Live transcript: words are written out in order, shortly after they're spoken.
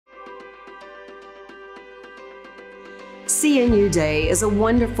CNU Day is a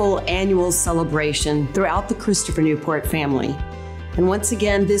wonderful annual celebration throughout the Christopher Newport family. And once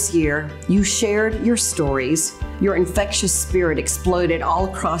again this year, you shared your stories, your infectious spirit exploded all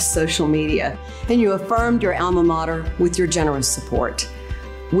across social media, and you affirmed your alma mater with your generous support.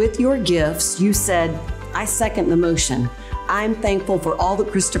 With your gifts, you said, "I second the motion. I'm thankful for all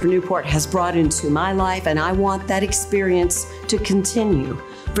that Christopher Newport has brought into my life, and I want that experience to continue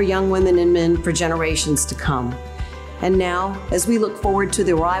for young women and men for generations to come." And now, as we look forward to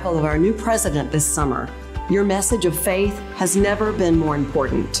the arrival of our new president this summer, your message of faith has never been more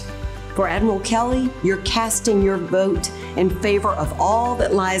important. For Admiral Kelly, you're casting your vote in favor of all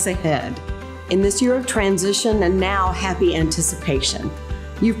that lies ahead. In this year of transition and now happy anticipation,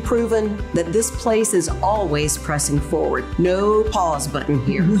 you've proven that this place is always pressing forward. No pause button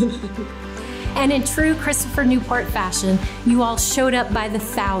here. And in true Christopher Newport fashion, you all showed up by the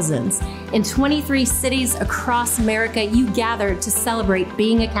thousands. In 23 cities across America, you gathered to celebrate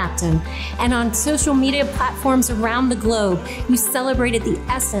being a captain. And on social media platforms around the globe, you celebrated the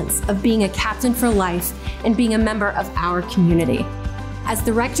essence of being a captain for life and being a member of our community. As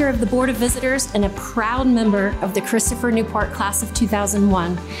the rector of the Board of Visitors and a proud member of the Christopher Newport Class of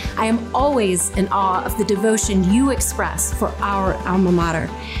 2001, I am always in awe of the devotion you express for our alma mater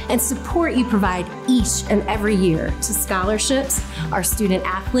and support you provide each and every year to scholarships, our student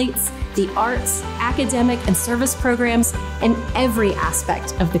athletes, the arts, academic and service programs, and every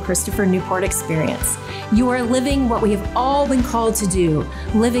aspect of the Christopher Newport experience. You are living what we have all been called to do,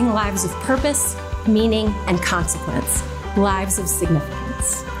 living lives of purpose, meaning, and consequence. Lives of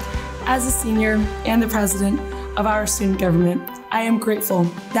significance. As a senior and the president of our student government, I am grateful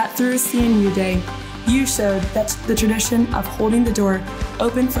that through CNU Day, you showed that the tradition of holding the door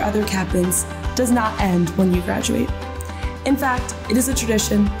open for other captains does not end when you graduate. In fact, it is a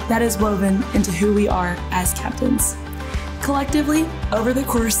tradition that is woven into who we are as captains. Collectively, over the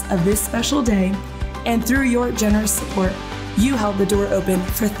course of this special day, and through your generous support, you held the door open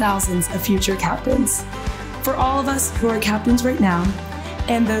for thousands of future captains. For all of us who are captains right now,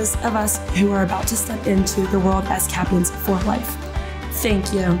 and those of us who are about to step into the world as captains for life,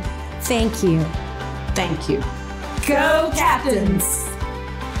 thank you. Thank you. Thank you. Go Captains!